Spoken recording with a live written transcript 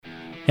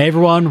Hey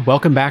everyone,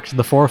 welcome back to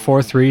the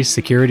 443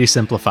 Security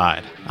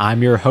Simplified.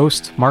 I'm your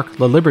host, Mark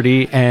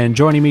LaLiberty, and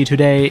joining me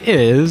today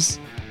is...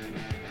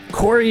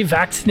 Corey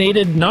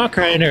Vaccinated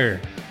Knockreiner.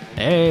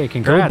 Hey,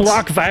 congrats. Go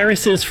block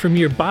viruses from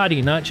your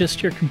body, not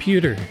just your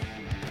computer.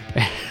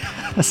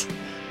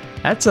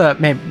 That's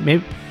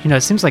maybe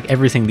it seems like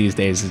everything these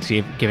days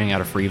is giving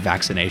out a free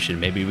vaccination.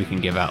 Maybe we can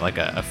give out like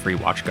a free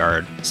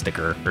WatchGuard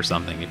sticker or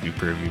something if you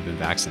prove you've been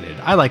vaccinated.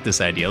 I like this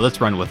idea.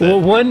 Let's run with it.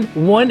 Well,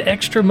 one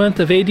extra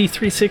month of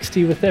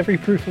AD360 with every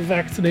proof of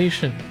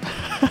vaccination.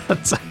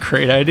 That's a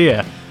great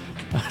idea.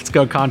 Let's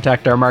go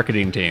contact our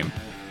marketing team.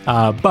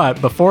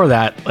 But before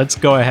that, let's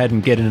go ahead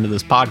and get into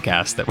this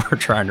podcast that we're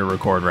trying to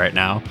record right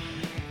now.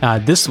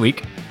 This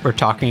week, we're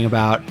talking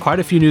about quite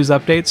a few news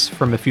updates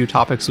from a few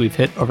topics we've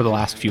hit over the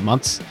last few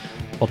months.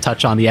 We'll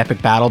touch on the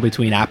epic battle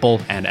between Apple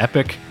and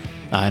Epic,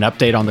 an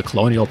update on the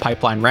Colonial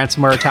Pipeline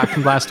ransomware attack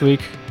from last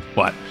week.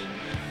 What?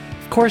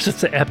 Of course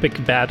it's an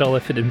epic battle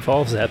if it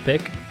involves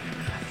Epic.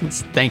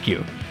 Thank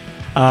you.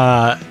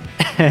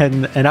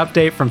 And an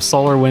update from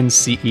SolarWinds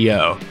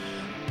CEO.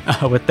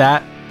 With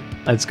that,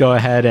 let's go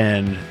ahead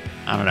and,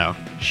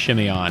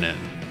 shimmy on in.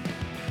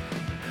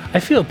 I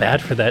feel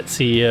bad for that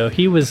CEO.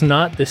 He was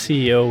not the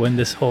CEO when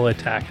this whole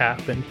attack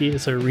happened. He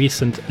is a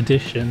recent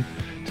addition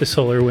to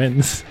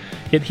SolarWinds.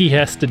 Yet he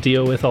has to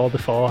deal with all the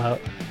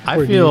fallout. I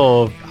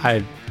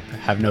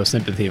have no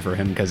sympathy for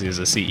him because he's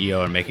a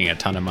CEO and making a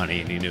ton of money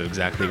and he knew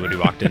exactly what he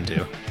walked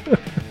into.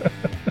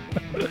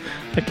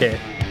 Okay,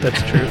 that's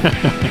true.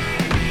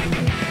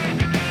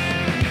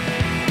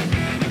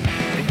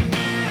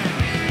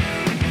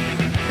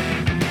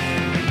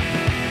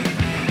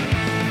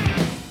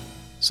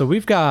 So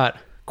we've got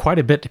quite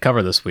a bit to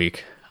cover this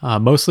week,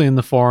 mostly in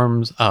the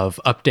forms of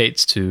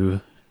updates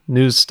to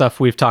news stuff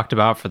we've talked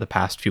about for the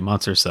past few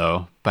months or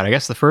so. But I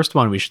guess the first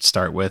one we should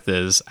start with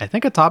is, I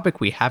think, a topic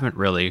we haven't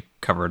really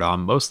covered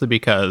on, mostly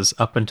because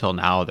up until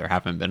now, there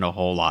haven't been a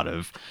whole lot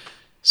of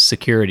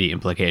security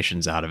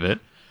implications out of it.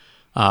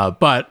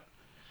 But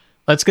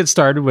let's get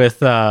started with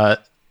the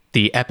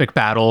epic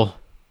battle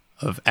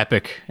of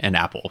Epic and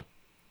Apple.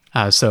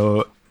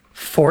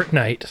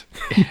 Fortnite.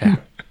 Yeah.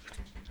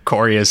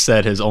 Corey has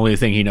said his only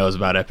thing he knows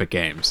about Epic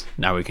Games.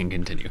 Now we can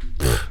continue.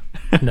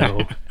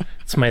 No,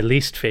 it's my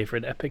least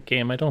favorite Epic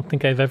game. I don't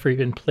think I've ever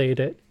even played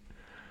it.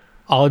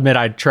 I'll admit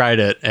I tried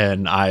it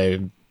and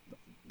I'm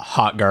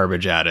hot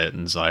garbage at it,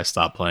 and so I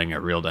stopped playing it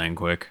real dang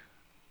quick.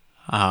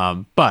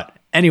 But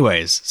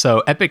anyways, so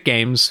Epic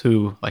Games,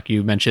 who, like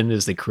you mentioned,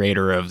 is the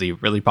creator of the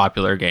really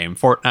popular game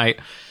Fortnite,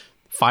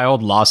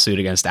 filed lawsuit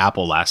against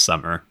Apple last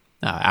summer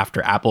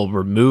after Apple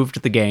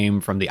removed the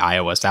game from the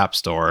iOS App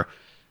Store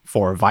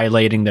for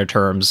violating their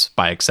terms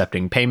by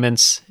accepting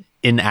payments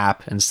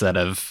in-app instead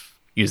of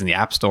using the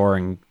App Store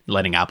and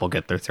letting Apple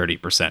get their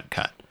 30%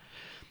 cut.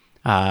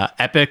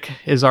 Epic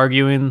is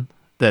arguing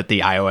that the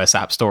iOS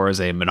App Store is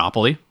a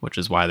monopoly, which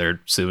is why they're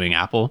suing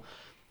Apple.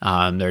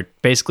 They're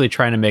basically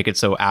trying to make it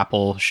so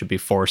Apple should be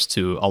forced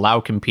to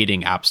allow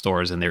competing app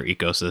stores in their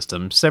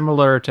ecosystem,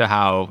 similar to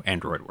how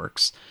Android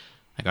works.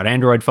 Like on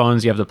Android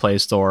phones, you have the Play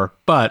Store,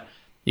 but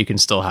you can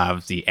still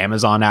have the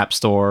Amazon App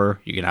Store.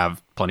 You can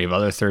have plenty of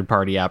other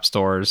third-party app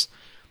stores.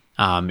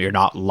 You're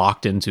not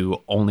locked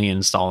into only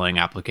installing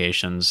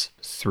applications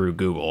through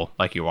Google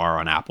like you are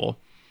on Apple.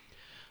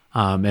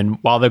 And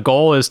while the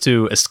goal is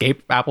to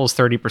escape Apple's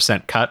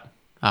 30% cut,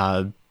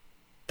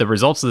 the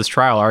results of this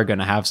trial are going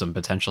to have some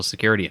potential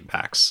security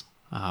impacts,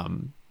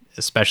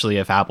 especially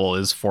if Apple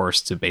is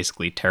forced to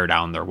basically tear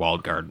down their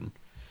walled garden.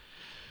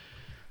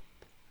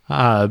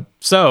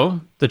 So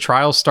the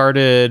trial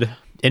started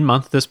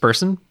in-month this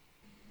person.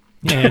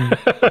 And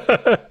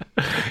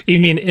you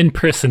mean in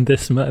person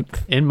this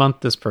month?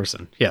 In-month this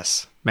person.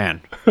 Yes.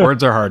 Man,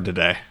 words are hard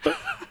today.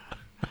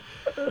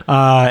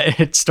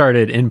 It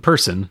started in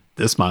person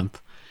this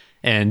month.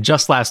 And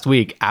just last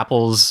week,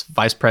 Apple's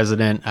Vice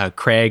President,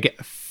 Craig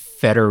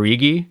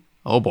Federighi.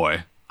 Oh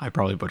boy, I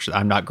probably butchered.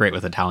 I'm not great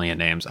with Italian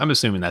names. I'm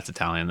assuming that's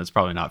Italian. That's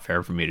probably not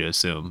fair for me to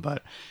assume.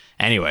 But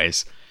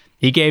anyways,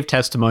 he gave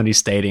testimony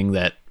stating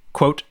that,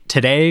 quote,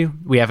 "Today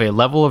we have a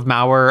level of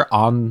malware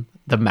on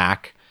the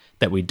Mac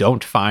that we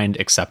don't find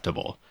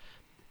acceptable."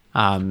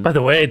 By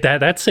the way,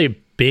 that's a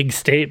big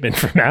statement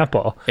from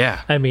Apple.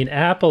 Yeah. I mean,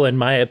 Apple, in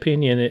my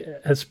opinion,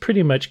 has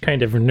pretty much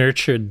kind of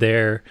nurtured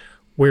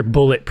we're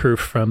bulletproof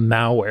from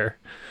malware.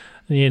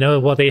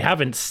 While they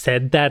haven't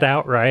said that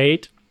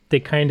outright, they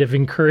kind of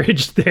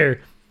encouraged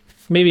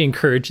maybe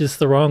encourage is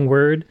the wrong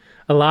word.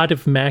 A lot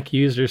of Mac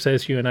users,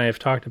 as you and I have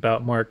talked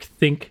about, Mark,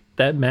 think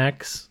that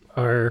Macs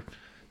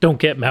don't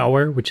get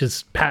malware, which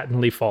is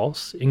patently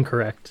false,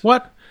 incorrect.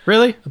 What?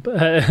 Really?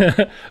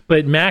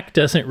 But Mac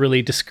doesn't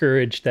really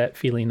discourage that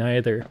feeling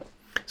either.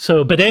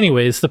 So, but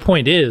anyways, the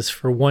point is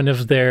for one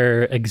of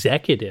their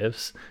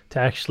executives to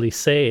actually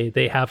say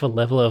they have a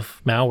level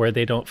of malware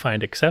they don't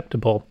find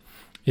acceptable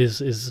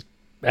is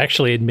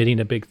actually admitting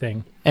a big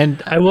thing.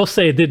 And I will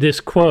say that this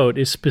quote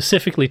is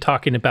specifically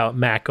talking about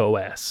Mac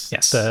OS.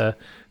 Yes. The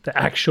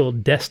actual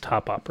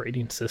desktop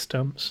operating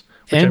systems,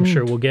 which I'm And-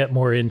 sure we'll get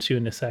more into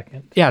in a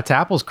second. Yeah, to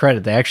Apple's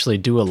credit, they actually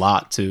do a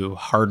lot to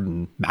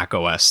harden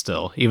macOS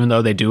still, even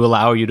though they do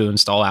allow you to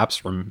install apps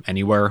from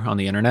anywhere on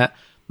the internet.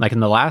 Like in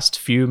the last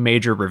few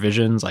major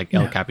revisions, like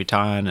El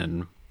Capitan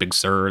and Big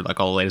Sur, like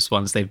all the latest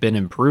ones, they've been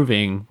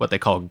improving what they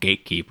call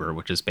Gatekeeper,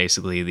 which is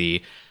basically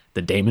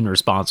the daemon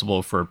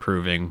responsible for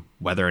approving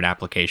whether an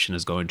application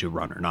is going to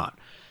run or not.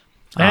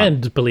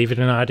 And believe it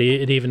or not,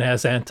 it even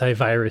has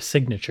antivirus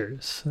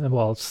signatures.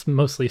 Well, it's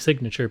mostly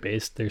signature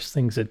based. There's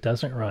things it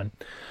doesn't run.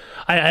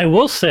 I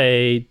will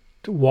say,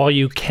 while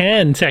you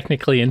can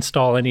technically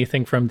install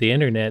anything from the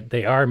internet,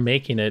 they are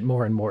making it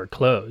more and more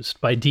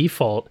closed. By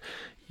default,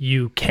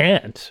 you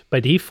can't. By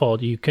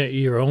default,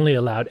 you're only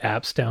allowed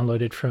apps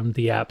downloaded from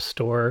the App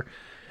Store.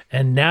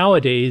 And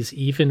nowadays,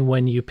 even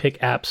when you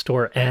pick App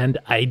Store and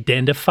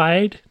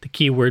identified, the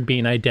keyword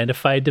being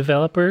identified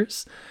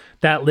developers,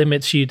 that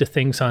limits you to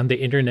things on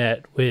the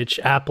internet, which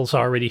Apple's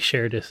already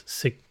shared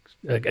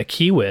a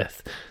key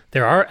with.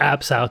 There are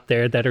apps out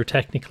there that are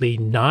technically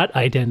not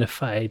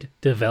identified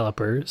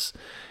developers.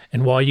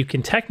 And while you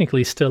can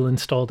technically still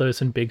install those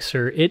in Big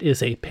Sur, it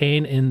is a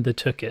pain in the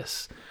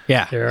tuchus.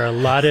 Yeah. There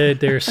are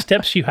there are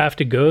steps you have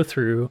to go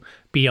through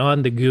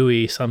beyond the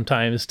GUI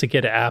sometimes to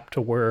get an app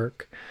to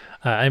work.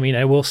 I mean,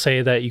 I will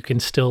say that you can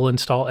still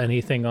install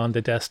anything on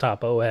the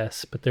desktop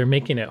OS, but they're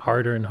making it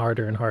harder and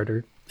harder and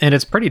harder. And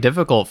it's pretty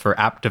difficult for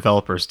app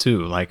developers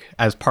too. Like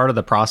as part of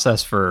the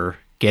process for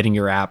getting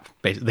your app,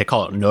 they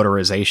call it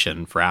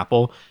notarization for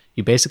Apple.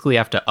 You basically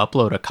have to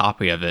upload a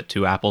copy of it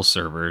to Apple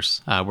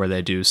servers where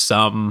they do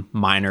some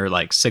minor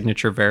like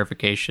signature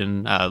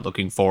verification,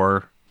 looking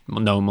for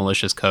no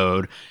malicious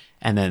code,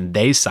 and then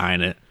they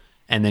sign it.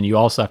 And then you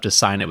also have to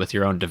sign it with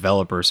your own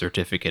developer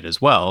certificate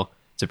as well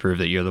to prove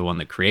that you're the one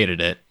that created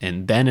it.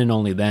 And then and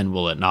only then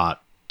will it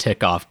not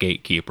tick off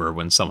Gatekeeper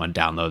when someone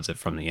downloads it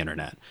from the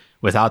internet.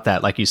 Without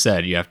that, like you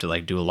said, you have to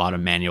like do a lot of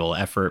manual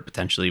effort,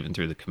 potentially even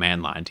through the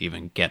command line to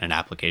even get an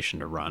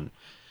application to run.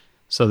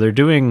 So they're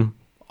doing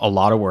a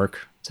lot of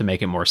work to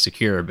make it more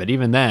secure. But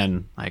even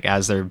then, like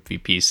as their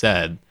VP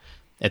said,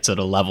 it's at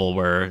a level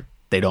where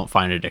they don't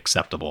find it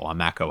acceptable on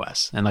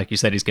macOS. And like you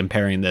said, he's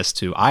comparing this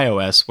to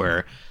iOS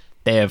where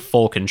they have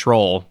full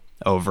control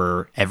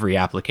over every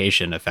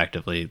application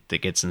effectively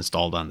that gets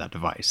installed on that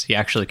device. He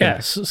actually can. Yeah,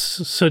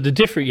 so the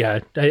different,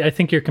 I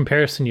think your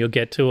comparison you'll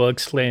get to will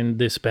explain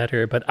this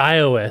better, but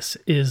iOS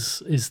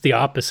is the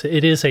opposite.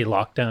 It is a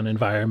lockdown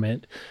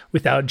environment.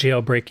 Without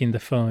jailbreaking the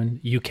phone,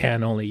 you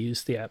can only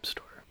use the App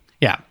Store.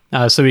 Yeah.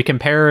 So we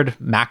compared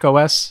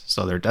macOS,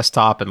 so their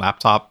desktop and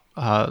laptop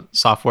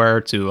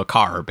software, to a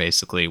car,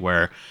 basically,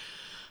 where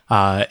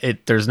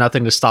there's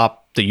nothing to stop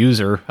the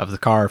user of the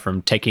car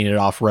from taking it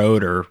off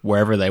road or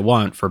wherever they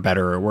want for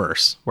better or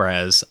worse.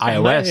 Whereas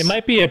iOS, it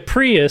might be a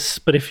Prius,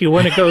 but if you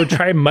want to go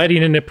try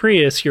mudding in a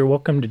Prius, you're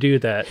welcome to do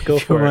that. Go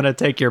if you for it. want to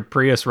take your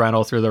Prius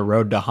rental through the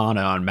road to Hana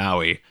on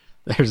Maui,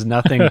 there's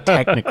nothing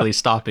technically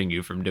stopping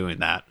you from doing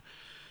that.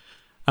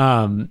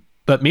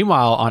 But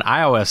meanwhile, on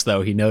iOS,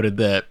 though, he noted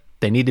that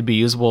they need to be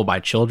usable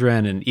by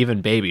children and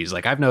even babies.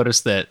 Like I've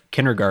noticed that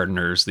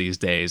kindergartners these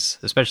days,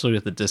 especially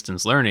with the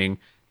distance learning,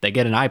 they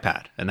get an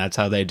iPad and that's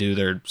how they do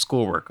their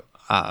schoolwork.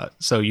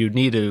 So you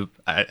need to,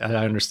 I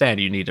understand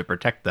you need to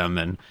protect them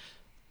and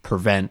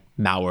prevent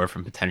malware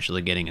from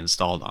potentially getting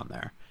installed on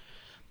there.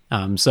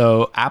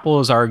 So Apple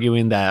is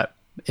arguing that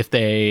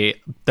that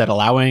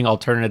allowing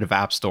alternative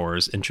app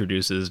stores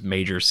introduces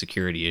major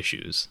security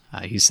issues.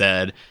 He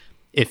said,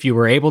 if you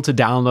were able to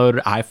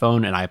download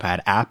iPhone and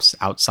iPad apps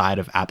outside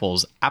of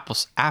Apple's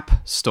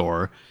App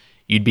Store,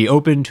 you'd be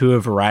open to a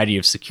variety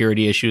of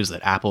security issues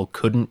that Apple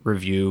couldn't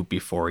review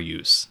before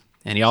use.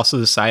 And he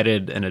also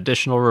cited an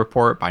additional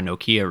report by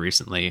Nokia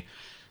recently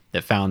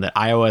that found that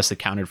iOS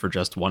accounted for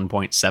just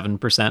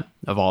 1.7%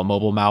 of all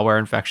mobile malware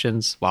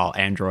infections, while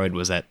Android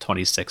was at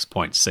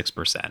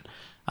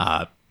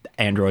 26.6%.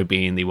 Android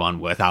being the one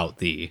without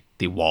the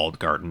walled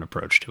garden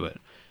approach to it.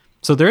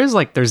 So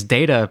there's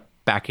data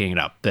backing it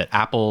up that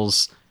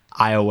Apple's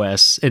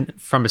iOS, and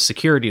from a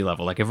security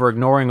level, like if we're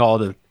ignoring all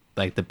the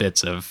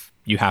bits of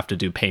you have to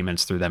do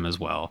payments through them as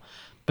well,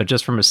 but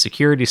just from a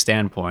security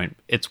standpoint,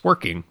 it's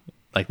working.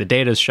 Like the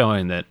data is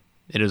showing that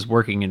it is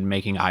working in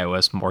making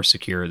iOS more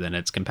secure than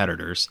its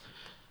competitors.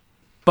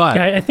 But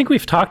yeah, I think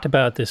we've talked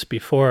about this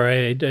before.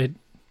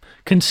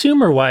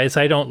 Consumer-wise,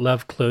 I don't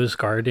love closed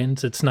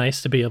gardens. It's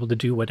nice to be able to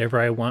do whatever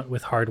I want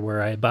with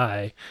hardware I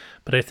buy.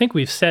 But I think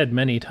we've said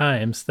many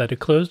times that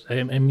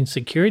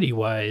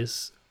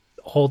security-wise,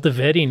 all the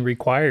vetting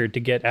required to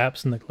get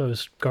apps in the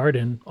closed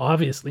garden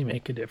obviously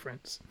make a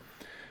difference.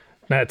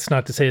 That's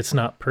not to say it's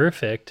not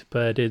perfect,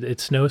 but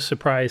it's no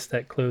surprise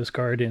that closed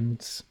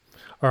gardens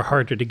are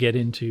harder to get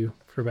into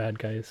for bad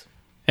guys.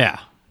 Yeah.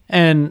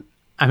 And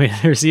I mean,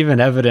 there's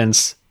even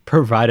evidence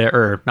provided,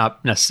 or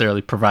not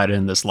necessarily provided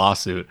in this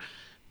lawsuit,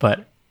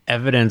 but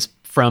evidence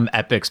from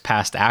Epic's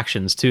past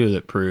actions too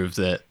that prove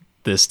that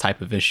this type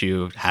of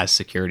issue has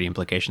security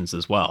implications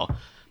as well.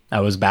 That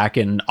was back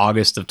in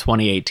August of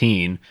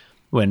 2018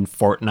 when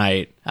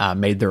Fortnite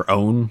made their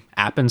own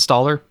app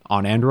installer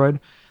on Android.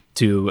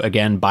 to,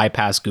 again,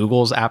 bypass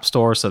Google's App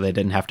Store so they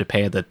didn't have to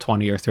pay the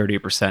 20 or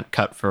 30%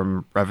 cut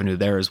from revenue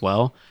there as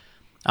well.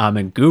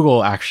 And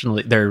Google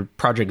actually, their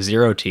Project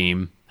Zero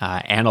team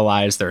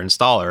analyzed their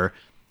installer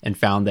and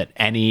found that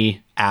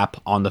any app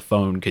on the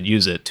phone could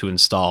use it to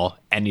install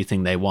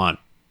anything they want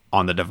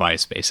on the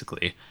device,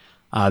 basically.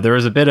 There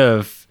was a bit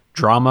of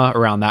drama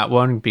around that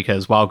one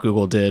because while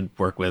Google did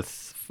work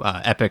with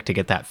Epic to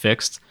get that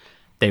fixed,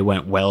 they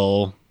went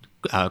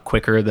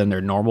quicker than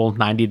their normal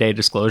 90-day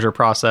disclosure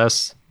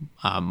process,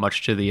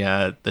 much to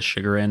the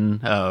chagrin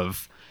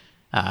of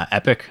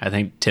Epic. I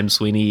think Tim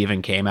Sweeney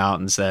even came out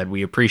and said,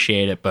 "We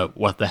appreciate it, but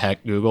what the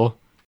heck, Google?"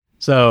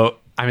 So,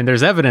 I mean,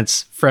 there's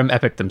evidence from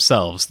Epic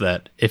themselves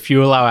that if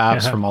you allow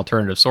apps from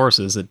alternative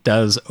sources, it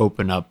does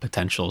open up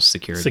potential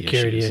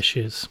security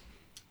issues.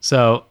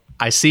 So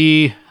I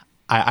see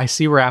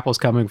where Apple's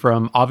coming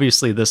from.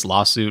 Obviously, this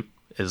lawsuit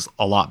is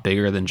a lot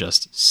bigger than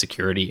just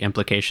security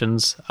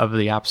implications of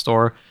the App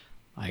Store.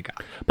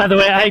 By the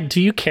way, do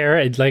you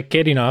care? Like,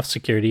 getting off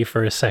security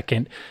for a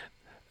second,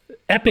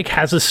 Epic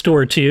has a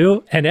store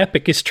too, and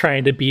Epic is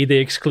trying to be the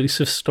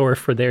exclusive store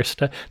for their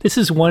stuff. This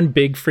is one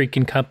big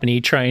freaking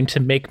company trying to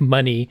make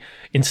money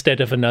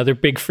instead of another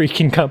big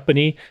freaking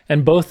company,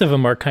 and both of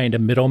them are kind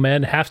of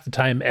middlemen. Half the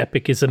time,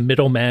 Epic is a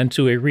middleman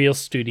to a real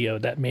studio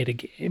that made a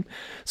game.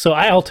 So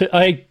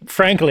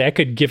frankly, I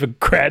could give a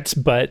rat's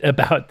butt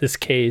about this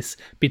case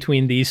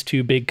between these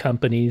two big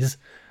companies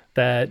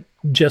that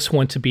just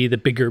want to be the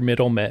bigger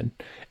middlemen.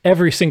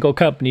 Every single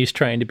company is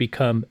trying to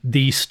become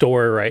the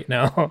store right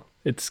now.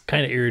 It's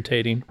kind of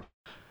irritating.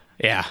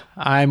 Yeah,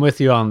 I'm with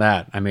you on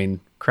that. I mean,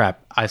 crap,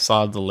 I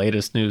saw the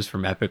latest news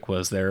from Epic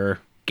was their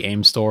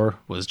game store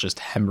was just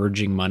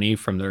hemorrhaging money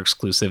from their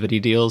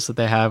exclusivity deals that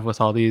they have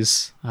with all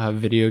these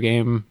video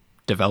game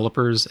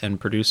developers and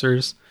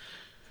producers.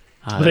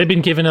 They've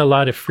been giving a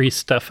lot of free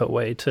stuff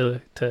away to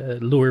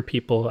lure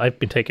people. I've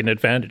been taking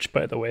advantage,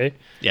 by the way.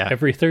 Yeah.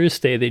 Every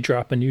Thursday, they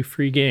drop a new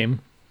free game.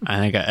 I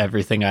think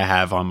everything I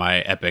have on my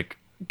Epic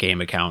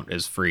game account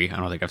is free. I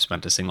don't think I've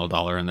spent a single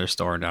dollar in their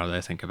store now that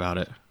I think about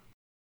it.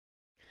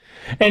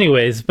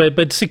 Anyways,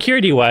 but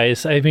security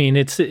wise, I mean,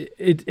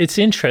 it's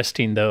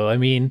interesting though. I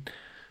mean,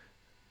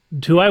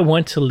 do I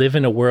want to live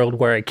in a world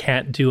where I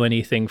can't do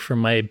anything for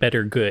my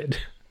better good?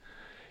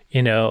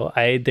 You know,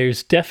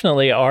 there's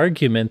definitely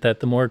argument that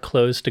the more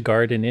closed a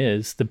garden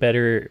is, the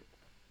better,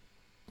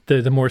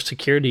 the more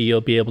security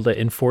you'll be able to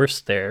enforce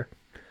there.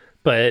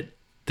 But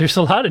there's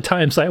a lot of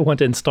times I want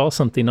to install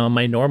something on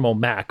my normal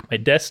Mac, my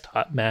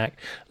desktop Mac,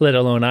 let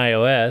alone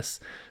iOS,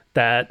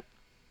 that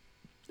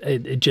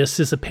it just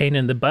is a pain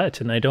in the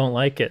butt and I don't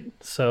like it.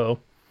 So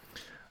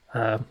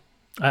I'm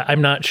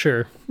not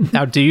sure.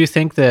 Now, do you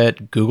think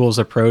that Google's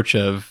approach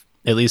of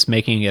at least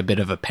making it a bit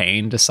of a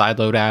pain to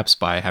sideload apps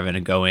by having to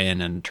go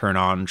in and turn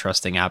on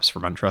trusting apps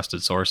from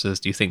untrusted sources,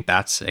 do you think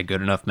that's a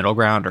good enough middle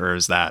ground, or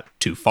is that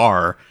too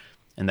far?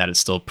 And that it's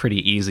still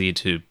pretty easy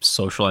to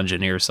social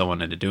engineer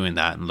someone into doing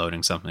that and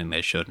loading something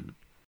they shouldn't?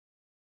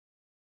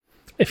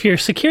 If you're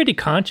security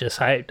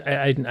conscious, I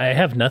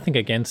have nothing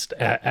against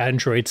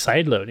Android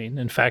sideloading.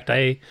 In fact,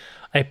 I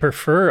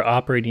prefer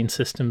operating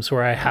systems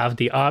where I have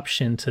the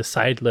option to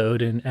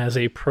sideload and, as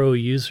a pro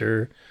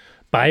user,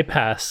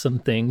 bypass some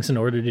things in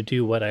order to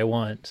do what I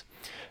want.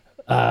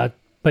 But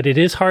it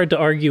is hard to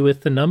argue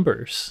with the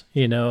numbers.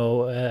 You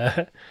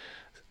know,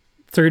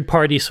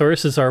 third-party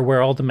sources are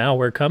where all the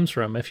malware comes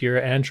from. If you're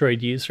an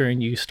Android user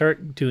and you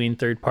start doing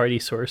third-party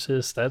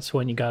sources, that's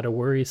when you got to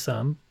worry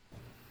some.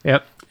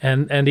 Yep.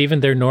 And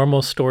even their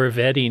normal store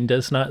vetting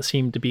does not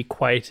seem to be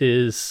quite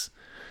as,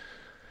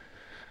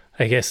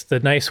 I guess the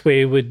nice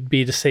way would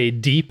be to say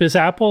deep as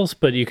Apple's,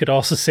 but you could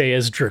also say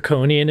as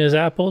draconian as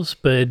Apple's.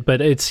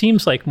 But it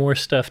seems like more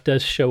stuff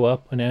does show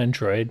up on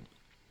Android.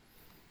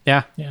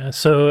 Yeah. Yeah.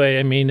 So,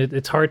 I mean,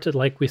 it's hard to,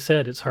 like we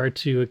said, it's hard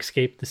to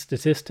escape the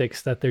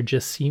statistics that there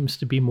just seems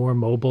to be more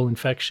mobile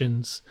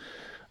infections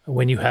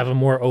when you have a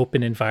more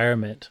open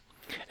environment.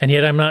 And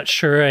yet I'm not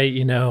sure I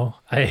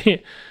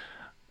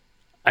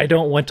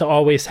don't want to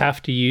always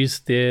have to use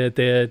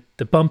the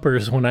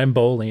bumpers when I'm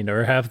bowling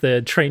or have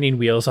the training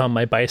wheels on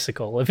my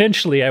bicycle.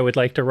 Eventually, I would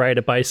like to ride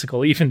a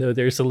bicycle, even though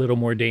there's a little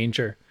more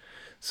danger.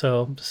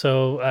 So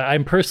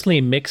I'm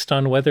personally mixed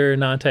on whether or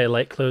not I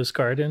like closed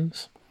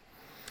gardens.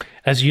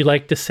 As you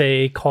like to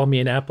say, call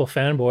me an Apple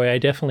fanboy. I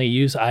definitely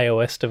use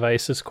iOS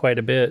devices quite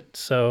a bit.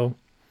 So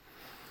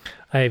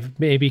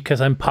maybe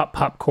because I'm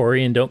pop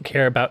Corey and don't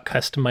care about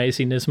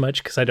customizing as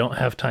much because I don't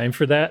have time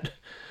for that.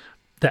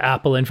 The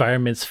Apple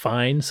environment's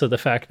fine, so the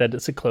fact that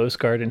it's a closed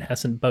garden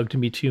hasn't bugged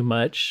me too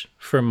much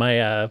for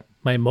my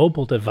my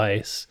mobile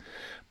device.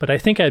 But I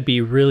think I'd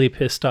be really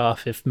pissed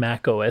off if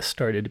Mac OS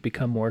started to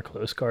become more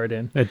closed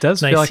garden. It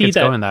does feel like it's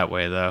going that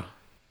way, though.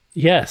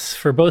 Yes,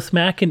 for both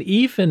Mac and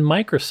even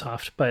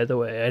Microsoft, by the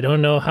way. I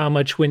don't know how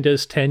much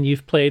Windows 10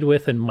 you've played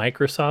with and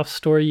Microsoft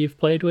Store you've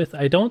played with.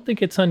 I don't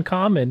think it's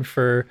uncommon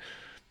for,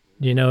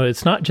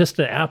 it's not just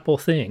an Apple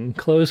thing.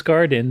 Closed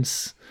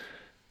gardens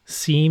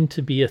seem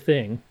to be a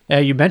thing. Yeah,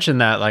 you mentioned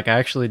that. Like, I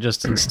actually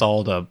just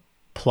installed a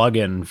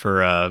plugin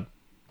for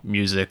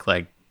music,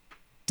 like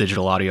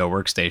digital audio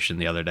workstation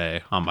the other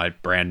day on my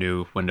brand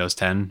new Windows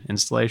 10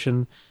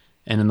 installation.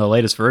 And in the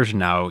latest version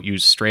now, you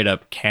straight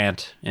up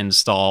can't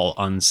install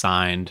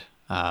unsigned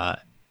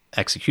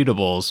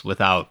executables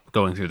without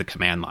going through the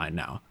command line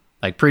now.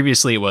 Like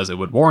previously it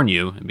would warn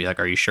you and be like,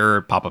 are you sure?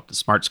 Pop up the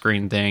smart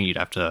screen thing. You'd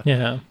have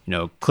to,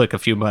 click a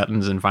few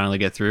buttons and finally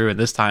get through. And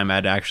this time I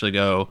had to actually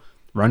go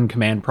run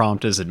command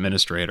prompt as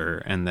administrator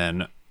and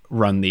then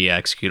run the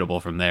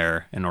executable from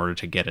there in order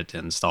to get it to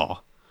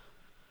install.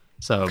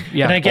 So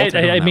yeah,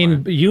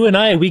 and you and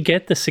I, we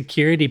get the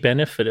security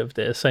benefit of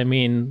this. I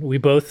mean, we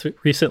both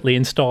recently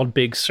installed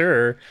Big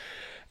Sur.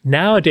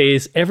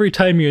 Nowadays, every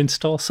time you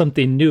install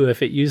something new,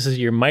 if it uses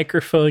your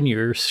microphone,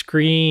 your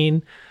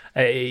screen,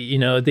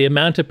 the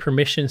amount of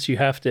permissions you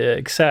have to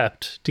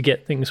accept to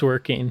get things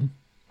working,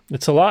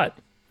 it's a lot.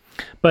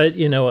 But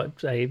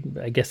I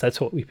guess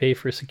that's what we pay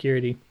for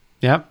security.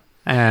 Yep.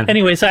 And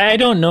anyways, I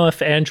don't know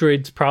if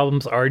Android's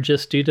problems are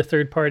just due to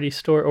third-party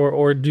store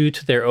or due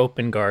to their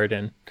open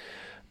garden.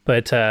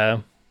 But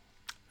I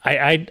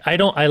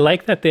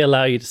like that they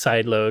allow you to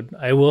sideload.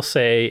 I will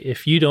say,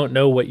 if you don't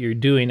know what you're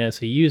doing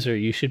as a user,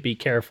 you should be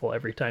careful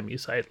every time you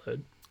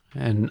sideload.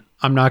 And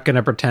I'm not going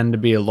to pretend to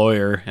be a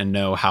lawyer and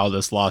know how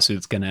this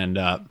lawsuit's going to end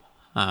up.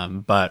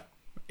 But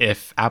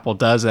if Apple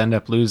does end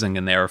up losing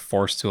and they are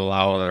forced to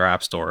allow other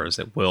app stores,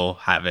 it will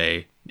have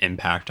a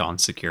impact on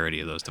security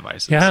of those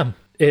devices. Yeah,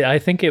 I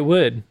think it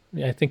would.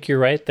 I think you're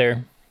right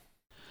there.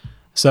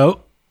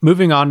 So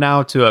moving on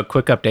now to a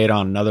quick update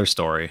on another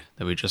story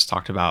that we just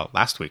talked about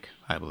last week,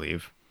 I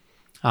believe.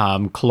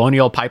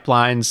 Colonial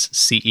Pipeline's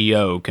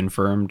CEO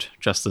confirmed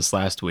just this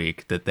last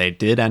week that they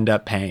did end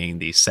up paying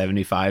the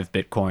 75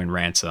 Bitcoin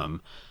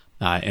ransom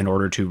in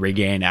order to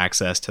regain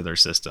access to their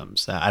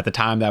systems. At the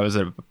time, that was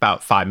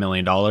about $5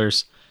 million.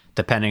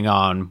 Depending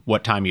on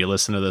what time you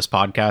listen to this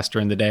podcast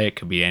during the day, it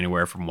could be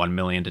anywhere from 1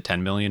 million to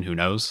 10 million. Who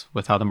knows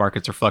with how the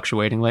markets are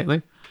fluctuating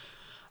lately.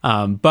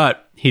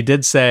 But he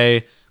did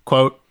say,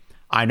 quote,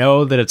 "I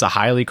know that it's a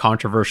highly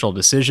controversial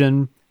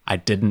decision. I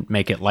didn't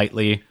make it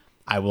lightly.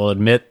 I will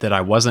admit that I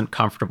wasn't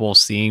comfortable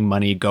seeing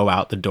money go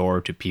out the door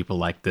to people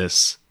like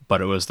this, but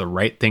it was the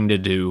right thing to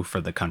do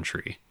for the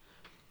country."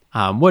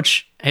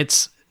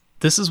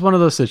 This is one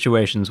of those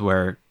situations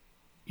where,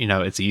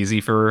 it's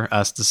easy for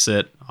us to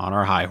sit on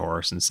our high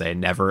horse and say,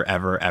 never,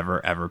 ever,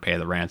 ever, ever pay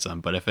the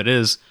ransom. But if it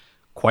is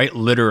quite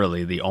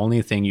literally the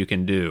only thing you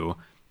can do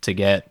to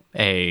get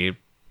a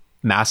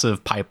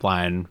massive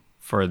pipeline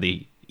for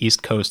the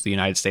East Coast of the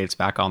United States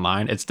back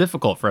online, it's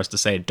difficult for us to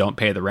say, don't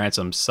pay the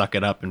ransom, suck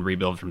it up and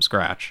rebuild from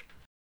scratch.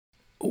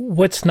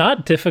 What's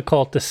not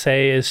difficult to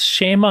say is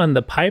shame on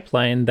the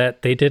pipeline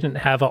that they didn't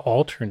have an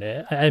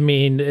alternate. I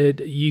mean,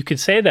 you could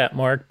say that,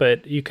 Mark,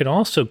 but you can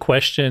also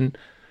question,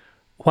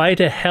 why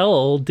the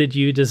hell did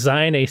you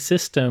design a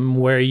system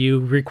where you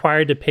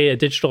required to pay a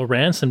digital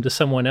ransom to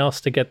someone else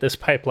to get this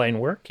pipeline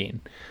working?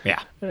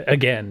 Yeah.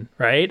 Again,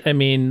 right? I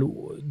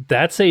mean,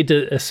 that's a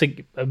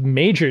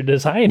major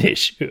design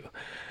issue.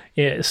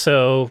 Yeah,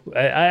 so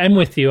I'm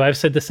with you. I've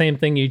said the same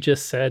thing you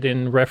just said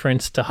in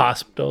reference to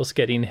hospitals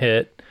getting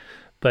hit,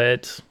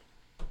 but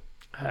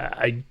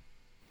I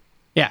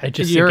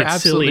just think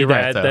it's silly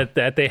right,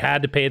 that they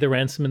had to pay the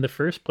ransom in the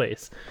first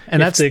place.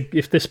 And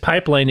if this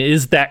pipeline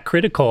is that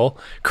critical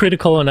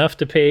enough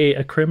to pay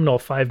a criminal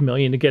 $5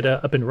 million to get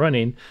up and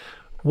running,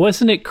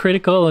 wasn't it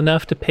critical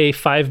enough to pay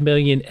 $5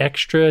 million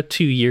extra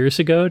 2 years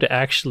ago to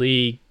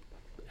actually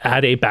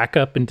add a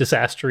backup and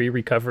disaster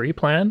recovery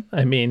plan?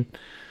 I mean,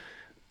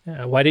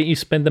 why didn't you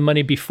spend the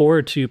money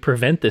before to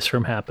prevent this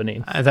from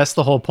happening? That's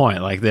the whole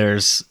point. Like,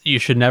 you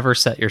should never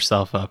set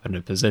yourself up in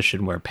a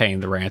position where paying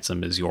the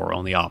ransom is your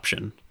only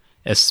option,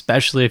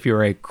 especially if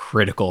you're a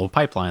critical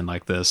pipeline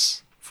like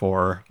this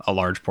for a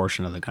large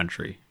portion of the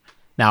country.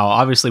 Now,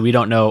 obviously, we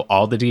don't know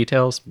all the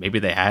details. Maybe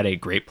they had a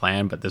great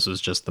plan, but this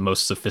was just the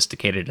most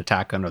sophisticated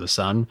attack under the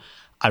sun.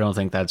 I don't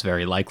think that's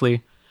very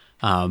likely.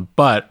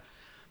 But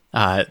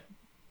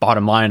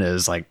bottom line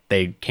is, like,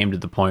 they came to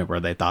the point where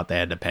they thought they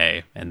had to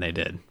pay, and they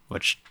did,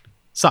 which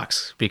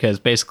sucks because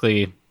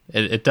basically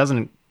it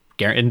doesn't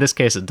guarantee. In this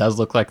case, it does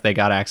look like they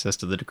got access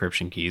to the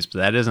decryption keys, but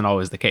that isn't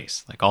always the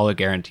case. Like, all it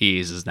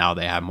guarantees is now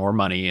they have more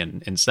money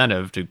and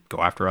incentive to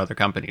go after other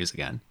companies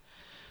again.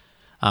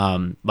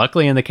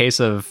 Luckily, in the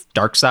case of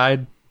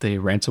DarkSide, the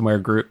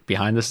ransomware group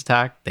behind this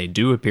attack, they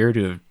do appear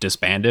to have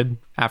disbanded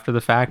after the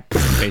fact,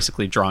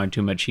 basically drawing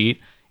too much heat.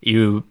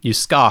 You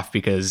scoff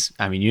because,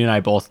 I mean, you and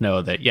I both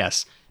know that,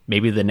 yes,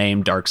 maybe the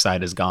name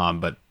DarkSide is gone,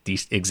 but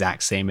these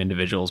exact same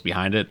individuals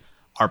behind it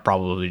are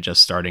probably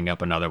just starting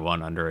up another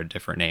one under a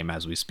different name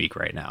as we speak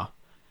right now.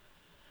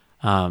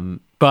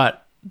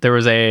 But there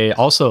was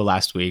also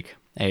last week,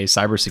 a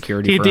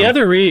cybersecurity firm. The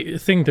other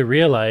thing to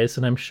realize,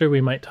 and I'm sure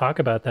we might talk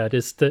about that,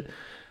 is that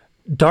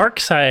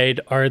DarkSide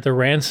are the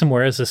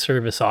ransomware as a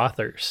service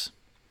authors.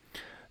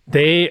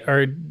 They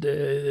are...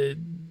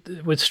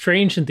 what's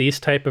strange in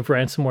these type of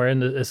ransomware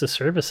and as a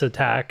service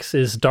attacks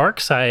is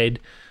DarkSide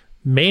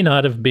may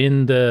not have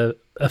been the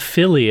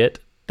affiliate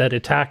that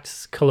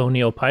attacked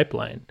Colonial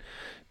Pipeline.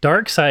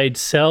 DarkSide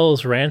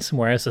sells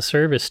ransomware as a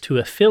service to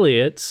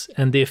affiliates,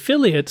 and the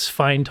affiliates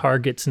find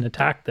targets and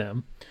attack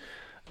them.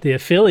 The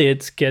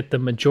affiliates get the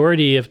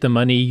majority of the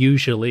money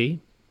usually,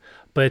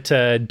 but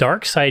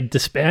DarkSide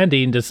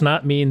disbanding does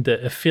not mean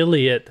the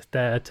affiliate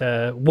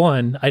that,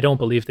 one, I don't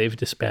believe they've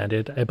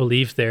disbanded. I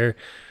believe they're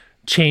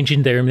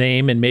changing their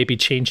name and maybe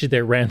changing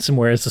their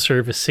ransomware as a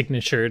service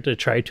signature to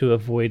try to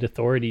avoid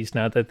authorities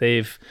now that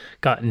they've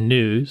gotten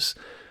news.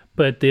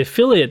 But the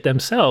affiliate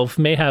themselves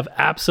may have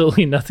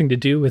absolutely nothing to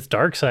do with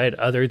DarkSide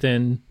other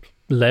than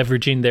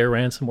leveraging their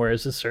ransomware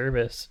as a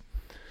service.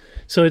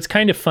 So it's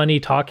kind of funny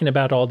talking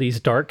about all these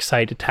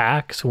DarkSide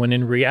attacks when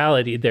in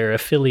reality they're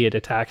affiliate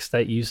attacks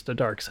that use the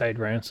DarkSide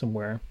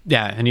ransomware.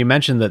 Yeah, and you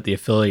mentioned that the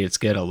affiliates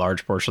get a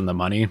large portion of the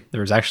money.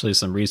 There was actually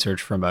some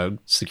research from a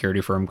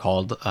security firm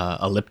called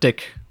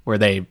Elliptic, where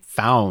they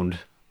found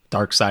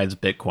DarkSide's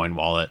Bitcoin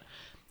wallet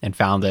and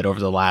found that over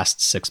the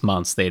last 6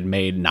 months, they had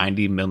made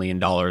 $90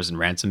 million in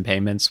ransom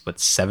payments, with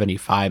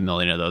 $75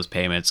 million of those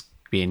payments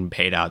being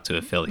paid out to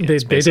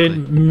affiliates. They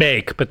didn't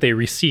make, but they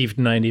received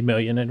 $90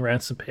 million in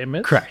ransom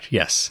payments. Correct,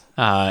 yes.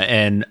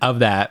 And of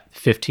that,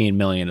 $15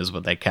 million is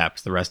what they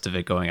kept, the rest of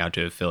it going out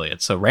to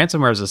affiliates. So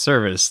ransomware as a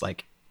service,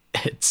 like,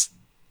 it's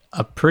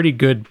a pretty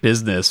good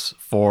business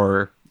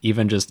for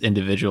even just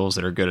individuals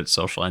that are good at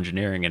social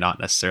engineering and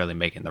not necessarily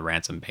making the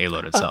ransom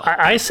payload itself.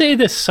 I say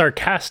this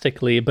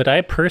sarcastically, but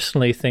I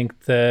personally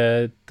think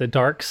the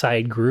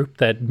DarkSide group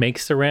that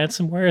makes the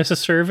ransomware as a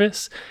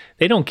service,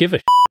 they don't give a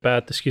shit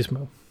about, excuse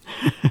me,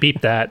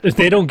 beep that.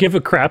 They don't give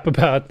a crap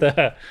about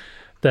the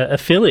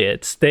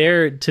affiliates.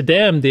 To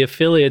them, the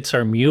affiliates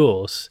are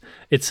mules.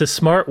 It's a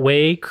smart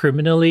way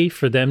criminally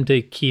for them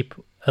to keep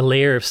a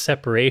layer of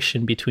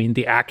separation between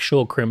the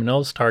actual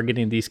criminals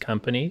targeting these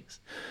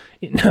companies.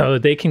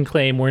 They can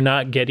claim we're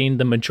not getting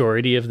the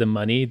majority of the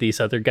money.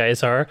 These other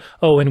guys are.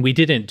 Oh, and we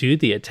didn't do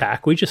the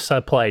attack. We just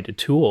supplied a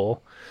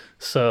tool.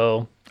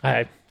 So,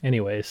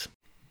 anyways.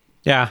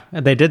 Yeah,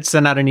 they did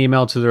send out an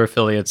email to their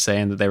affiliates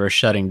saying that they were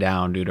shutting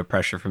down due to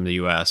pressure from the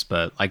U.S.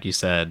 But like you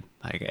said,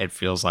 it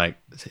feels like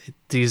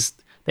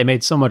they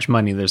made so much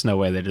money, there's no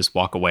way they just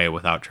walk away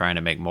without trying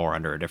to make more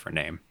under a different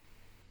name.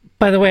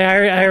 By the way,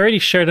 I already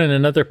shared on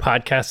another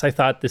podcast, I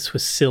thought this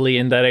was silly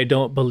in that I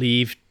don't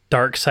believe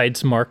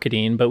DarkSide's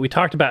marketing, but we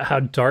talked about how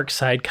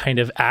DarkSide kind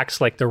of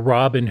acts like the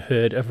Robin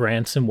Hood of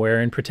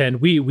ransomware and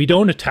pretend we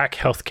don't attack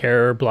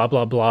healthcare, blah,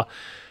 blah, blah.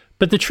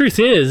 But the truth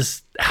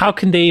is, how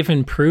can they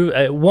even prove?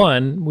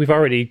 One, we've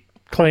already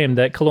claimed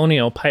that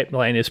Colonial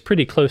Pipeline is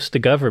pretty close to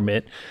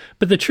government,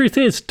 but the truth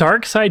is,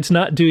 DarkSide's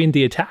not doing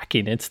the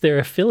attacking, it's their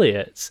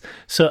affiliates.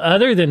 So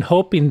other than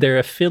hoping their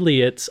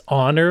affiliates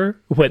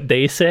honor what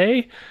they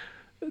say,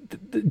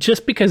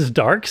 just because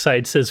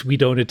DarkSide says we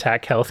don't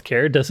attack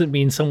healthcare doesn't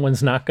mean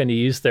someone's not going to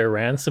use their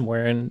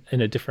ransomware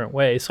in a different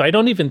way. So I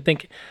don't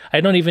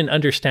even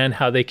understand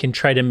how they can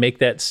try to make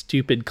that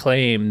stupid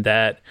claim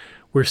that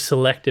we're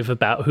selective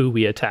about who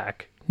we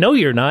attack. No,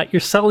 you're not. You're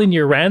selling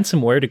your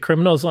ransomware to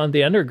criminals on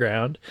the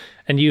underground,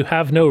 and you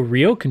have no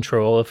real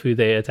control of who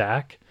they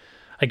attack.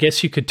 I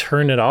guess you could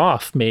turn it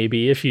off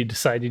maybe if you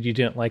decided you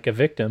didn't like a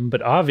victim,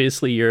 but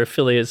obviously your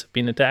affiliates have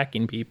been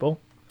attacking people.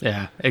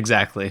 Yeah,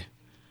 exactly.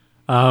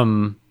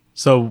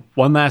 So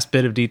one last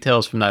bit of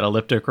details from that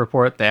Elliptic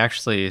report, they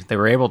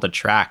were able to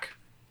track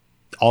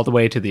all the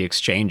way to the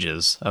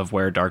exchanges of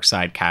where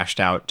DarkSide cashed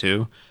out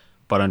to.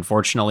 But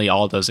unfortunately,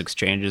 all of those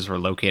exchanges were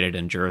located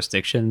in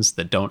jurisdictions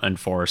that don't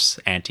enforce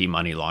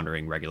anti-money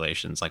laundering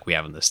regulations like we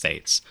have in the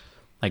States.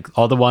 Like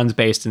all the ones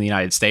based in the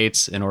United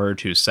States, in order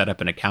to set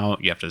up an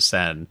account, you have to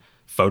send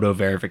photo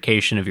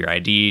verification of your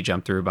ID,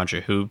 jump through a bunch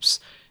of hoops,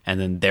 and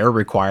then they're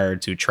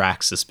required to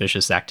track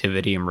suspicious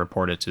activity and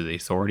report it to the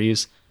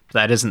authorities. But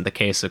that isn't the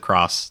case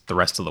across the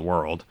rest of the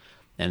world.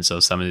 And so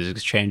some of these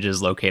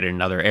exchanges located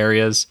in other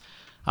areas,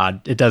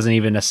 it doesn't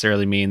even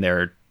necessarily mean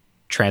they're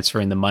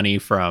transferring the money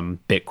from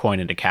Bitcoin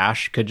into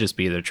cash. Could just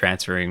be they're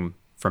transferring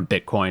from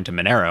Bitcoin to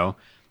Monero,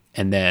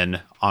 and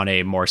then on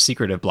a more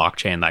secretive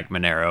blockchain like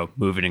Monero,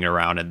 moving it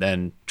around and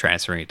then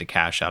transferring it to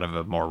cash out of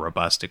a more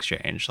robust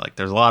exchange. Like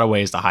there's a lot of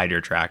ways to hide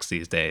your tracks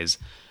these days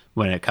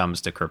when it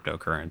comes to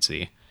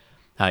cryptocurrency.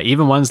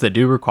 Even ones that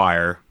do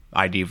require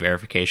ID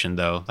verification,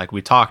 though, like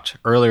we talked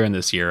earlier in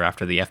this year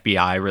after the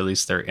FBI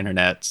released their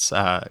internet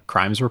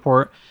crimes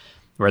report,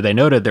 where they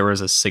noted there was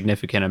a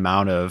significant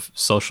amount of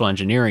social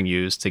engineering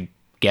used to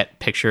get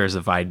pictures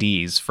of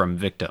IDs from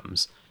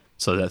victims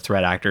so that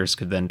threat actors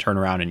could then turn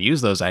around and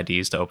use those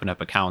IDs to open up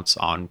accounts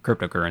on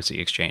cryptocurrency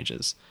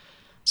exchanges.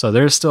 So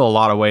there's still a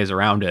lot of ways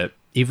around it,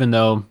 even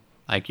though,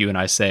 like you and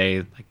I say,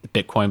 like the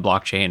Bitcoin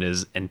blockchain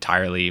is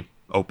entirely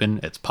open,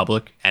 it's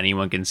public,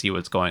 anyone can see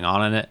what's going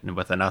on in it, and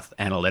with enough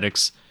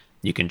analytics,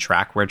 you can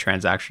track where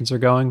transactions are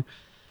going.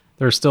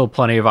 There's still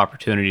plenty of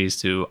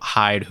opportunities to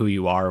hide who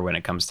you are when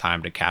it comes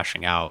time to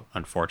cashing out,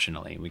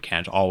 unfortunately. We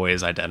can't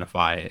always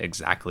identify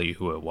exactly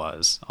who it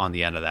was on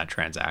the end of that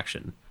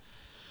transaction.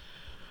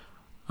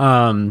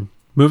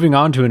 Moving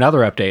on to another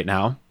update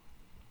now.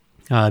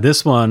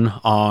 This one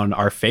on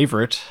our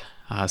favorite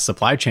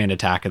supply chain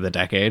attack of the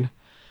decade.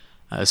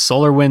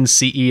 SolarWinds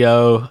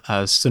CEO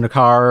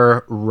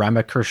Sunakar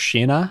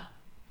Ramakrishna,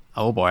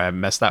 oh boy, I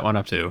messed that one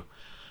up too,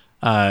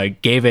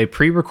 gave a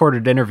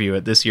pre-recorded interview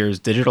at this year's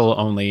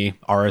digital-only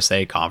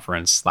RSA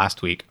conference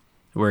last week,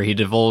 where he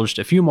divulged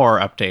a few more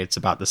updates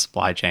about the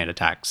supply chain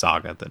attack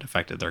saga that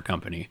affected their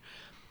company.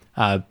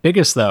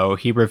 Biggest though,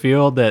 he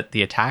revealed that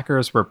the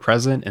attackers were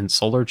present in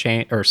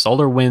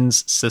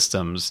SolarWinds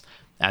systems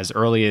as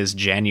early as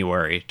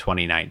January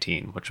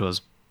 2019, which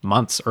was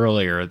months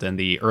earlier than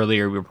the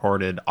earlier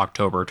reported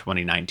October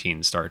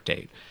 2019 start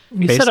date.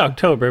 You said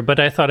October, but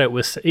I thought it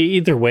was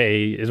either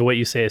way is what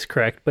you say is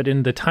correct. But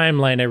in the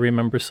timeline, I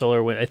remember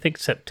SolarWinds, I think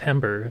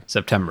September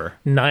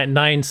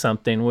 9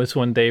 something was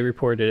when they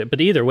reported it.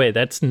 But either way,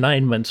 that's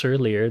 9 months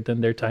earlier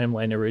than their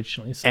timeline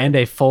originally said. And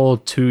a full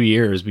 2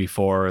 years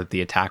before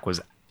the attack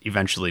was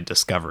eventually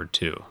discovered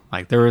too.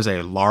 Like there was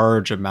a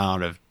large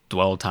amount of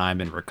dwell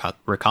time and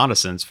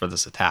reconnaissance for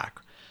this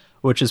attack,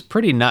 which is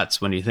pretty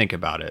nuts when you think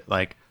about it.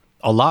 Like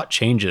a lot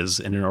changes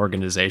in an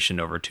organization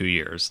over 2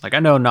 years. Like I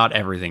know not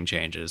everything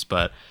changes,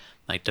 but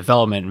like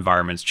development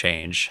environments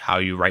change, how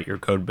you write your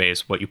code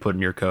base, what you put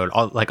in your code,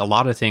 like a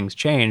lot of things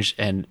change.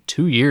 And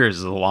 2 years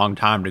is a long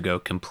time to go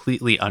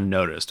completely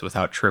unnoticed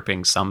without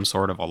tripping some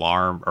sort of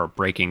alarm or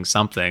breaking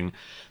something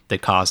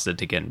that caused it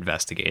to get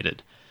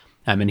investigated.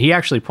 And he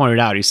actually pointed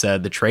out, he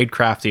said the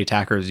tradecraft the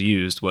attackers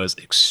used was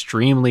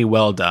extremely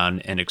well done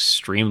and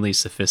extremely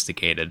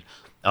sophisticated,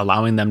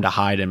 allowing them to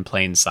hide in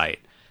plain sight.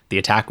 The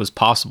attack was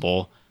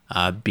possible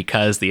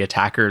because the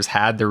attackers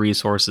had the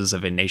resources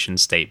of a nation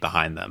state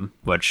behind them,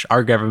 which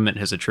our government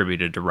has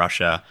attributed to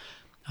Russia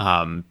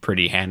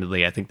pretty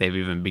handily. I think they've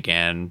even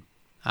began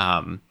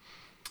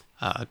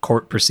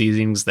court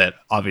proceedings that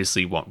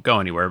obviously won't go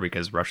anywhere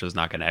because Russia's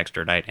not going to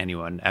extradite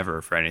anyone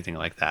ever for anything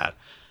like that.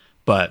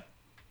 But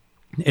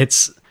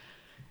it's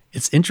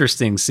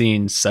interesting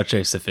seeing such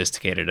a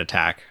sophisticated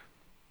attack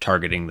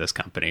targeting this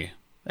company.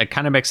 It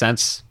kind of makes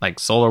sense. Like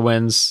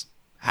SolarWinds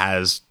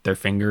has their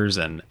fingers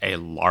in a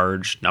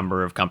large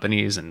number of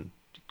companies and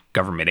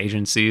government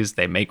agencies.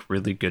 They make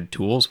really good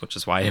tools, which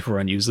is why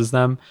everyone uses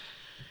them.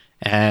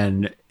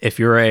 And if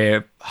you're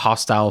a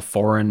hostile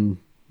foreign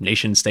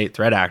nation state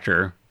threat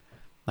actor,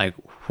 like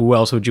who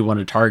else would you want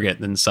to target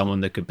than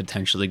someone that could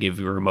potentially give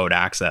you remote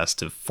access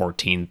to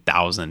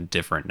 14,000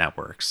 different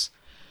networks?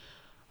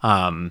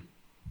 I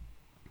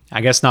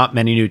guess not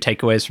many new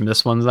takeaways from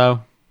this one though.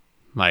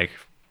 Like,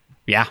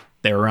 yeah,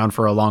 they were around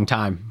for a long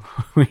time.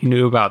 We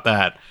knew about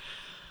that.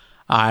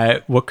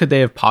 What could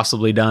they have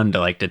possibly done to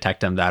like detect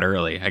them that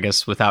early? I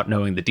guess without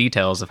knowing the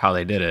details of how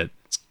they did it,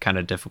 it's kind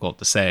of difficult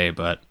to say,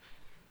 but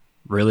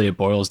really it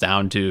boils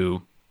down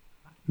to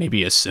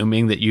maybe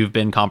assuming that you've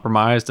been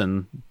compromised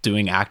and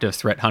doing active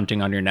threat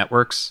hunting on your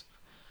networks.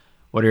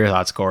 What are your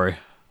thoughts, Corey?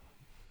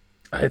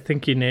 I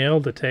think you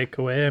nailed the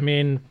takeaway. I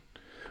mean,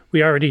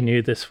 we already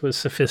knew this was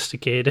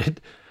sophisticated.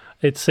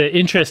 It's an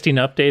interesting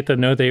update. I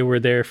know they were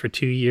there for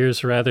 2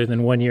 years rather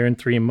than 1 year and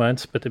 3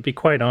 months. But to be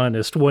quite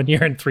honest, 1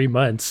 year and 3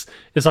 months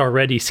is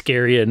already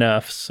scary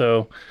enough.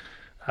 So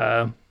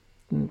to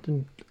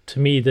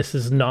me, this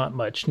is not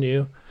much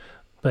new.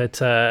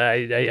 But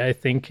I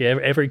think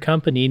every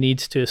company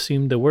needs to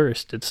assume the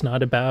worst. It's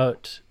not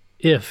about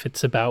if,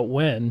 it's about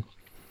when.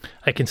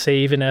 I can say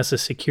even as a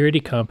security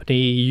company,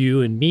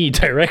 you and me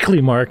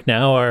directly, Mark,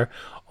 now are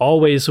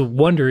always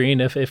wondering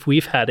if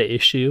we've had an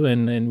issue,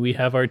 and we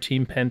have our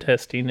team pen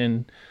testing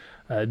and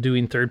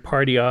doing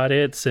third-party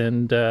audits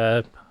and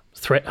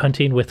threat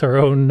hunting with our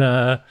own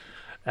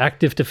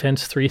Active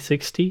Defense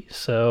 360.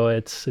 So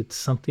it's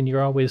something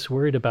you're always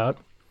worried about.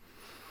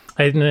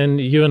 And then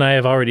you and I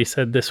have already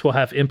said this will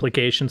have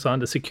implications on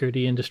the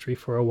security industry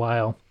for a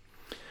while.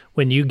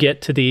 When you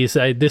get to these,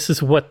 this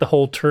is what the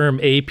whole term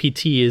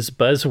APT is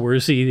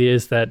buzzworthy,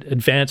 is that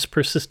advanced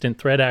persistent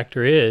threat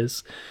actor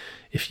is.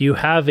 If you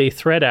have a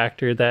threat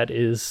actor that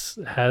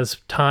has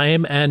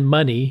time and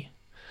money,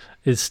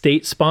 is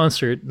state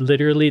sponsored,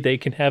 literally they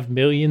can have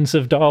millions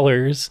of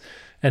dollars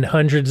and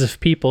hundreds of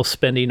people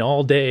spending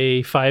all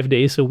day, 5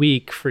 days a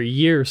week for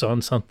years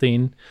on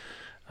something,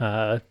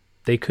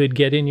 they could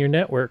get in your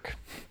network.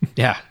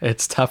 Yeah,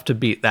 it's tough to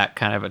beat that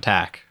kind of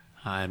attack.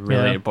 And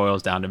really it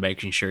boils down to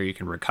making sure you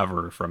can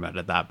recover from it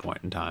at that point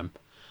in time.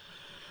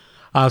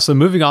 So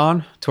moving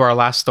on to our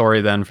last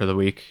story then for the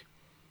week.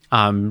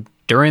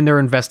 During their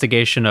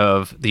investigation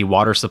of the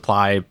water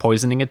supply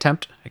poisoning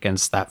attempt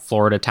against that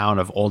Florida town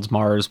of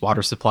Oldsmar's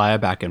water supply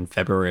back in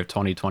February of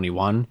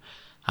 2021,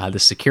 the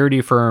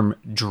security firm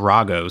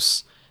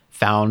Dragos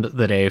found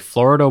that a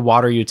Florida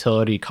water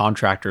utility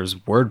contractor's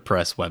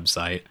WordPress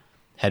website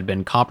had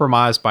been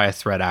compromised by a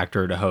threat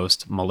actor to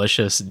host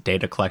malicious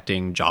data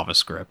collecting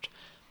JavaScript.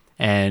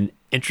 And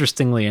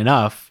interestingly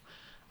enough,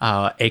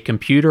 a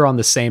computer on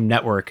the same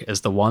network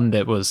as the one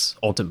that was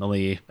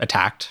ultimately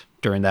attacked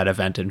during that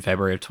event in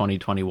February of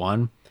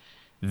 2021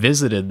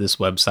 visited this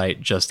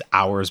website just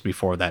hours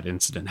before that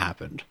incident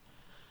happened.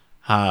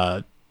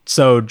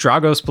 So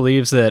Dragos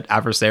believes that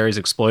adversaries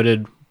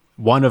exploited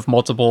one of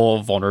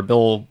multiple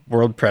vulnerable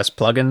WordPress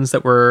plugins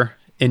that were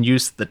in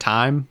use at the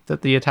time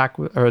that the attack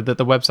or that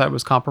the website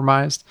was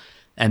compromised.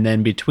 And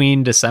then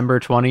between December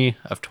 20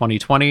 of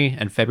 2020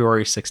 and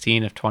February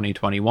 16 of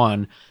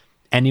 2021,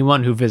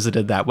 anyone who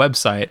visited that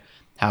website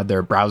had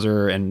their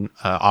browser and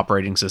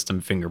operating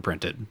system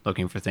fingerprinted,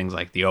 looking for things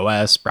like the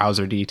OS,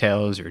 browser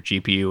details, your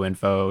GPU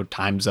info,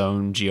 time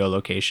zone,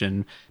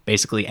 geolocation,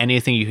 basically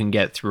anything you can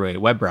get through a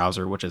web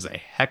browser, which is a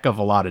heck of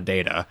a lot of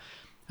data,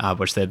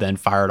 which they then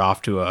fired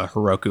off to a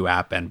Heroku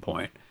app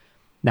endpoint.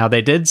 Now,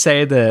 they did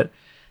say that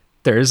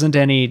there isn't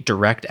any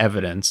direct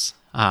evidence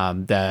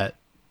that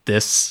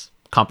this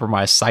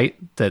compromised site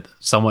that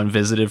someone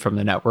visited from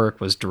the network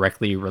was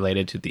directly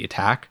related to the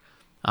attack.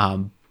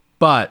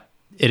 But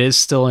it is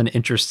still an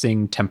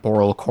interesting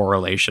temporal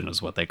correlation,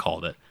 is what they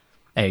called it.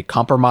 A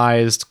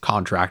compromised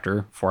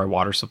contractor for a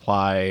water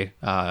supply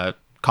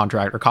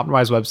contractor,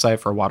 compromised website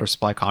for a water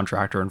supply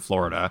contractor in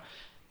Florida,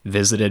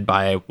 visited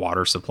by a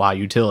water supply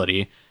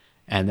utility.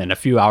 And then a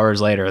few hours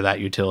later, that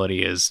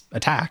utility is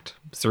attacked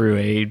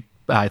through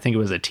I think it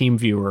was a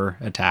TeamViewer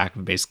attack,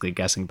 basically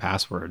guessing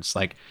passwords.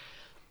 Like,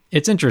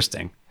 it's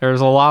interesting.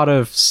 There's a lot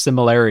of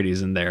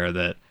similarities in there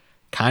that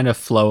kind of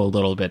flow a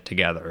little bit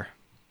together.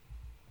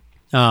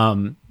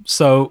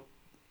 So,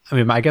 I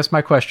mean, I guess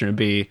my question would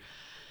be,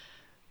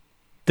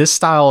 this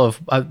style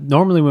of,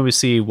 normally when we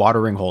see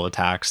watering hole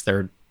attacks,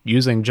 they're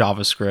using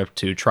JavaScript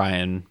to try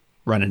and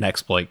run an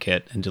exploit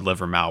kit and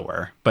deliver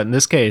malware. But in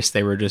this case,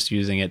 they were just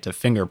using it to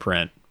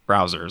fingerprint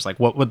browsers. Like,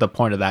 what would the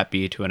point of that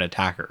be to an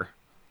attacker?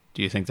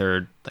 Do you think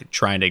they're like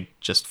trying to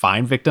just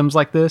find victims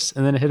like this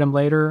and then hit them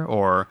later?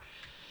 Or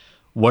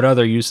what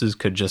other uses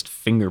could just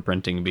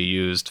fingerprinting be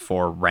used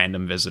for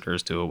random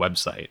visitors to a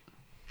website?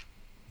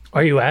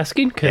 Are you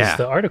asking? Because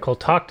the article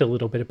talked a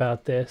little bit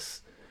about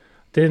this.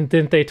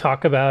 Didn't they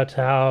talk about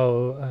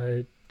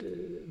how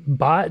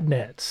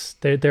botnets,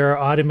 there are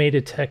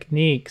automated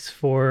techniques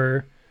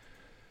for...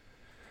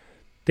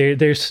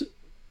 There's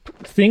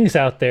things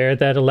out there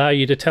that allow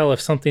you to tell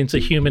if something's a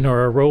human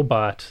or a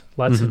robot.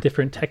 Lots of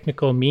different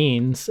technical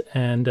means.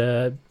 And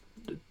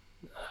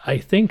I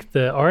think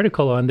the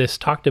article on this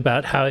talked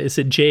about how, is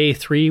it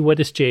J3?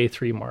 What is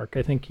J3, Mark?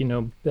 I think you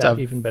know that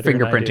even better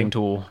than I do. Fingerprinting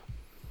tool.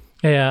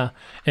 Yeah.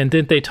 And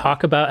then they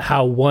talk about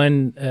how a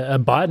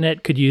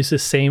botnet could use the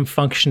same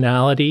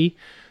functionality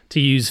to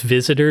use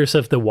visitors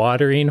of the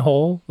watering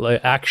hole. Like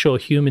actual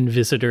human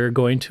visitor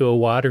going to a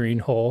watering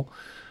hole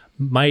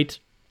might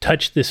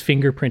touch this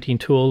fingerprinting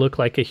tool, look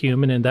like a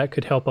human, and that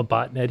could help a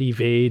botnet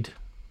evade,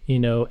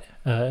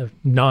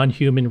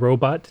 non-human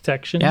robot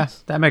detections. Yeah,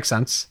 that makes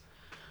sense.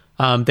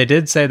 They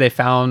did say they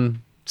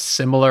found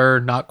similar,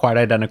 not quite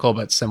identical,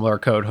 but similar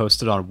code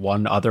hosted on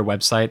one other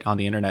website on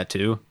the internet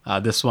too.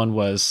 This one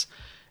it's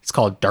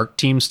called Dark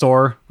Team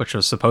Store, which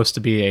was supposed to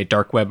be a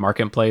dark web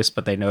marketplace,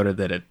 but they noted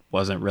that it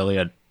wasn't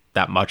really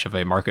that much of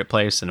a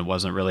marketplace, and it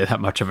wasn't really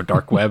that much of a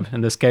dark web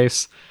in this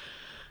case.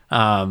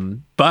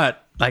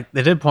 But like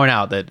they did point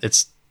out that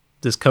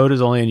this code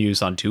is only in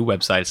use on 2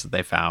 websites that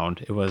they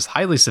found. It was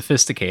highly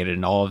sophisticated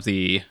in all of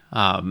the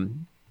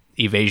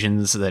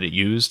evasions that it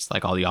used,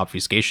 like all the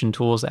obfuscation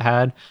tools it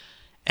had.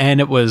 And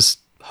it was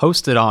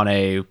hosted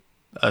on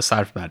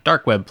aside from that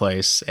dark web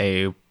place,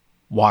 a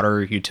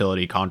water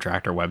utility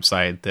contractor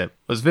website that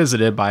was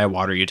visited by a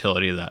water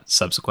utility that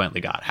subsequently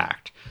got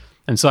hacked.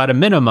 And so at a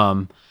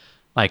minimum,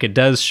 like it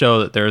does show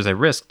that there is a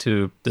risk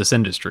to this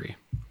industry.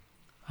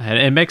 And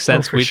it makes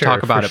sense. We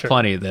talk about it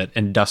plenty, that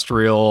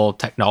industrial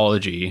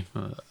technology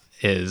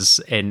is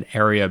an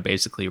area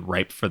basically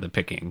ripe for the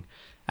picking,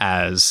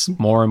 as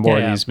more and more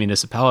of these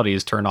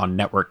municipalities turn on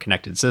network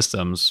connected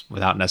systems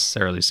without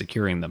necessarily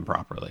securing them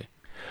properly.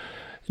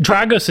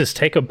 Dragos's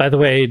take, by the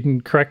way,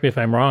 correct me if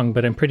I'm wrong,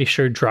 but I'm pretty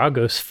sure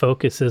Dragos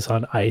focuses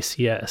on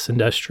ICS,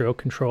 industrial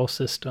control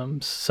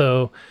systems.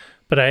 So,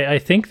 but I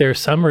think their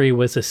summary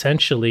was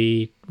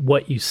essentially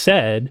what you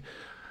said.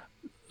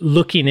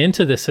 Looking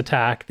into this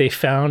attack, they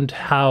found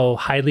how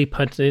highly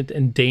punted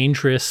and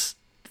dangerous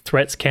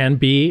threats can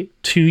be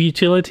to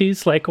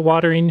utilities like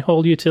watering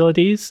hole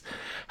utilities.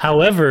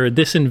 However,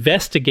 this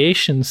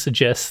investigation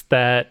suggests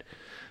that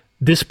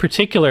this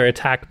particular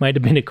attack might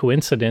have been a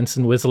coincidence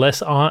and was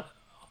less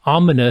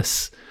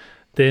ominous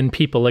than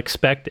people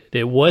expected.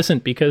 It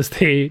wasn't because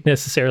they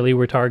necessarily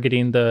were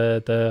targeting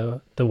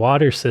the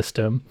water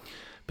system,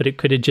 but it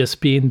could have just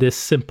been this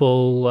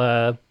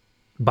simple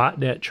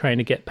botnet trying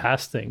to get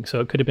past things. So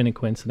it could have been a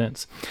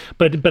coincidence.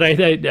 But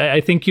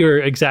I think you're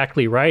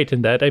exactly right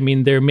in that. I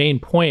mean, their main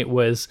point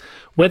was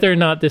whether or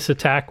not this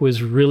attack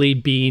was really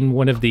being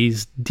one of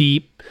these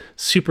deep,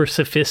 super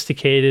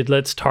sophisticated,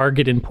 let's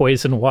target and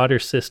poison water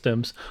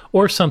systems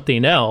or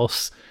something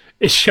else.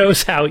 It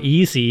shows how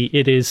easy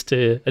it is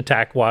to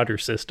attack water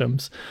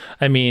systems.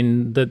 I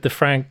mean,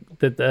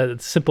 the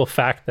simple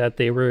fact that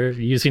they were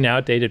using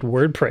outdated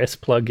WordPress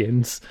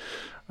plugins,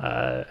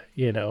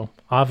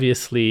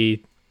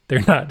 obviously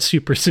they're not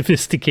super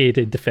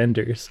sophisticated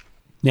defenders.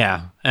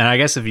 Yeah, and I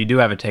guess if you do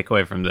have a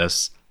takeaway from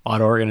this, a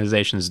lot of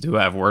organizations do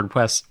have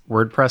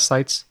WordPress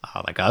sites,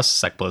 like us.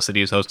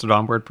 Secplicity is hosted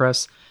on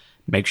WordPress.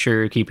 Make sure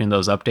you're keeping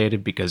those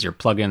updated because your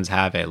plugins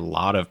have a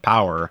lot of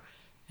power,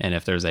 and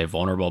if there's a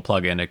vulnerable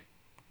plugin, it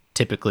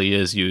typically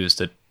is used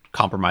to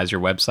compromise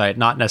your website,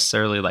 not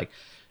necessarily like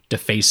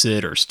deface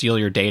it or steal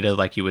your data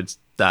like you would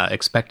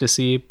expect to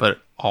see, but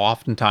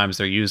oftentimes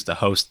they're used to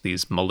host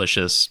these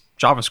malicious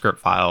JavaScript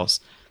files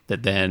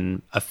that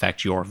then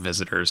affect your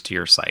visitors to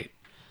your site.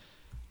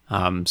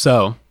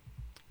 So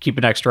keep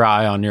an extra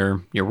eye on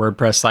your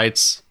WordPress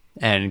sites,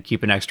 and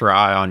keep an extra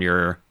eye on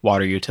your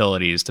water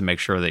utilities to make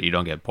sure that you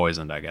don't get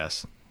poisoned, I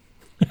guess.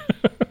 Because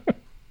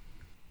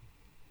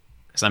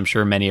I'm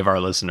sure many of our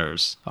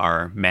listeners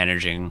are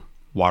managing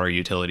water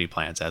utility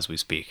plans as we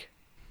speak.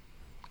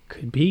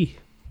 Could be.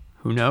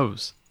 Who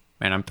knows?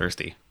 Man, I'm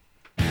thirsty.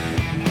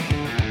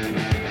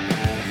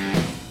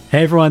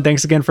 Hey everyone,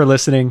 thanks again for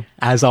listening.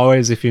 As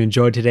always, if you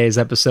enjoyed today's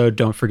episode,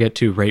 don't forget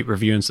to rate,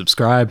 review, and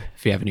subscribe.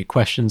 If you have any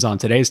questions on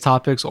today's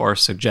topics or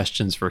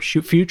suggestions for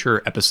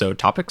future episode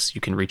topics, you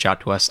can reach out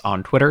to us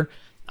on Twitter.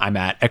 I'm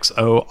at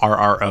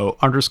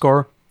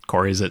XORRO_.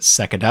 Corey's at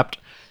SecAdept,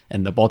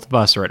 and the both of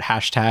us are at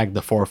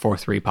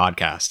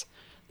 #the443podcast.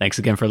 Thanks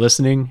again for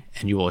listening,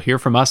 and you will hear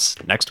from us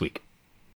next week.